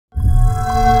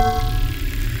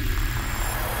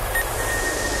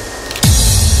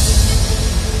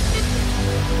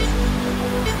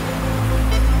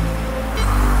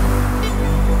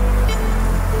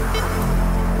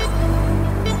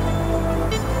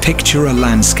Picture a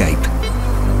landscape.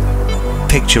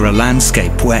 Picture a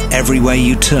landscape where everywhere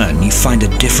you turn you find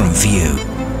a different view.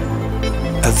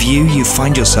 A view you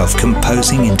find yourself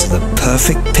composing into the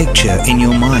perfect picture in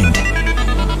your mind.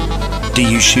 Do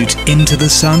you shoot into the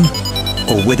sun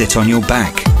or with it on your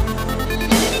back?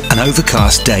 An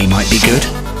overcast day might be good.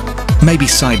 Maybe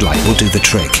sidelight will do the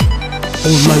trick.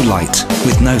 Or low light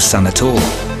with no sun at all.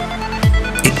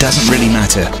 It doesn't really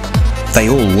matter. They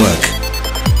all work.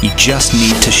 You just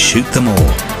need to shoot them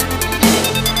all.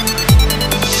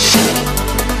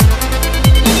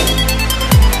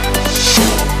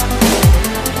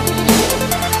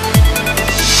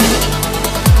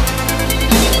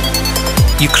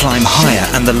 You climb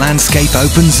higher and the landscape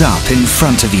opens up in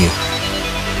front of you.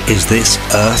 Is this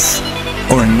Earth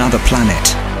or another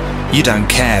planet? You don't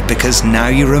care because now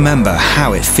you remember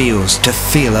how it feels to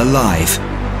feel alive.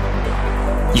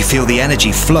 You feel the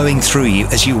energy flowing through you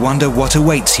as you wonder what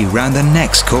awaits you round the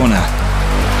next corner.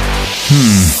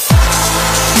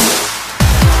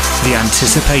 The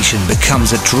anticipation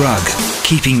becomes a drug,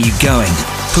 keeping you going,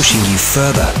 pushing you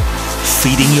further,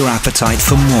 feeding your appetite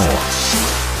for more.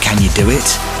 Can you do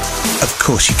it? Of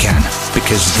course you can,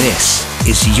 because this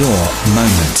is your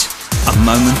moment. A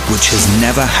moment which has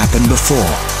never happened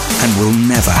before and will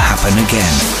never happen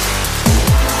again.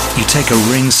 You take a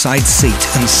ringside seat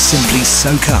and simply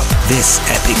soak up this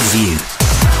epic view.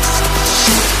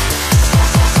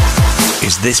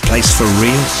 Is this place for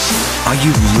real? Are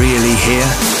you really here?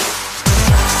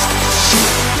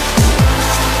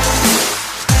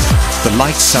 The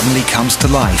light suddenly comes to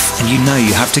life and you know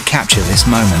you have to capture this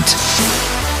moment.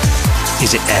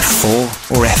 Is it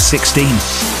F4 or F16?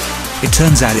 It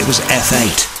turns out it was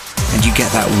F8. And you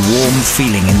get that warm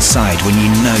feeling inside when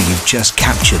you know you've just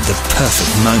captured the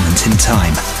perfect moment in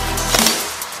time.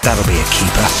 That'll be a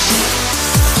keeper.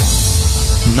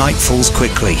 Night falls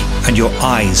quickly and your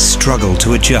eyes struggle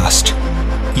to adjust.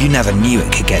 You never knew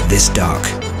it could get this dark.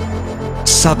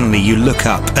 Suddenly you look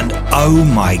up and oh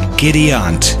my giddy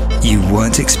aunt, you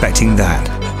weren't expecting that.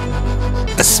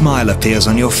 A smile appears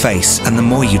on your face and the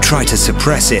more you try to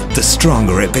suppress it, the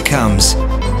stronger it becomes.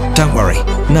 Don't worry,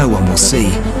 no one will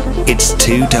see. It's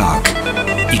too dark.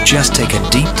 You just take a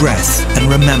deep breath and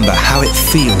remember how it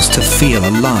feels to feel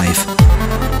alive.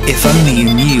 If only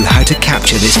you knew how to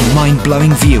capture this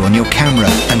mind-blowing view on your camera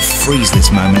and freeze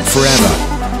this moment forever.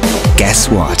 Guess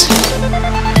what?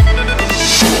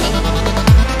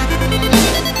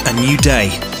 A new day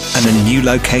and a new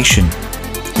location.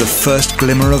 The first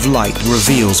glimmer of light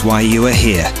reveals why you are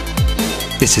here.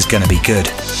 This is gonna be good.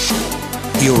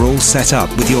 You're all set up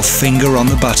with your finger on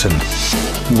the button,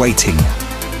 waiting.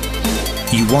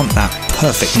 You want that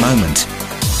perfect moment,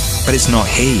 but it's not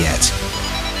here yet.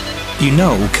 You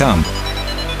know it will come.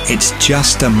 It's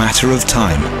just a matter of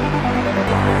time.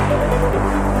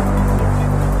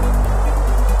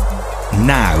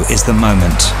 Now is the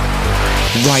moment.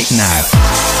 Right now.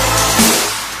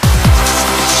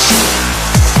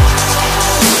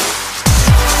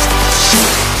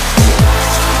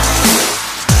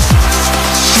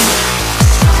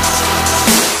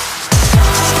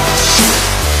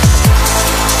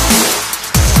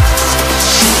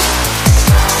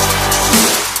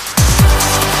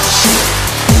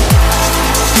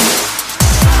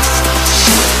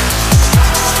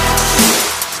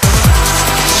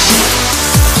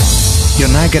 You're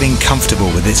now getting comfortable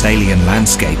with this alien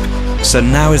landscape, so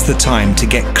now is the time to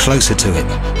get closer to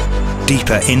it,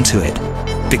 deeper into it,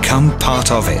 become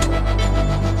part of it.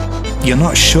 You're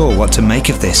not sure what to make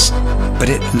of this, but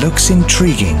it looks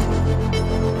intriguing.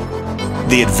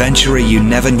 The adventurer you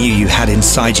never knew you had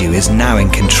inside you is now in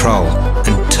control,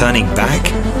 and turning back?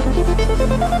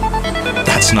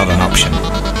 That's not an option.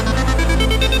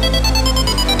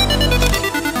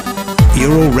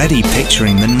 You're already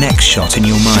picturing the next shot in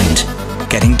your mind.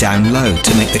 Getting down low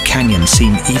to make the canyon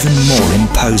seem even more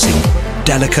imposing.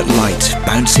 Delicate light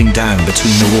bouncing down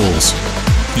between the walls.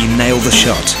 You nail the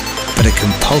shot, but a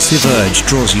compulsive urge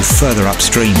draws you further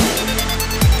upstream.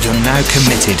 You're now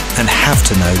committed and have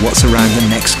to know what's around the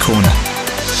next corner.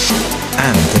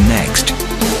 And the next.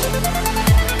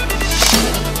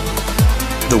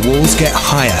 The walls get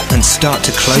higher and start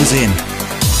to close in.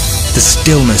 The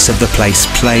stillness of the place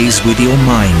plays with your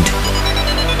mind.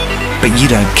 But you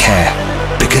don't care.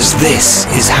 Because this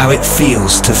is how it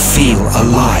feels to feel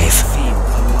alive.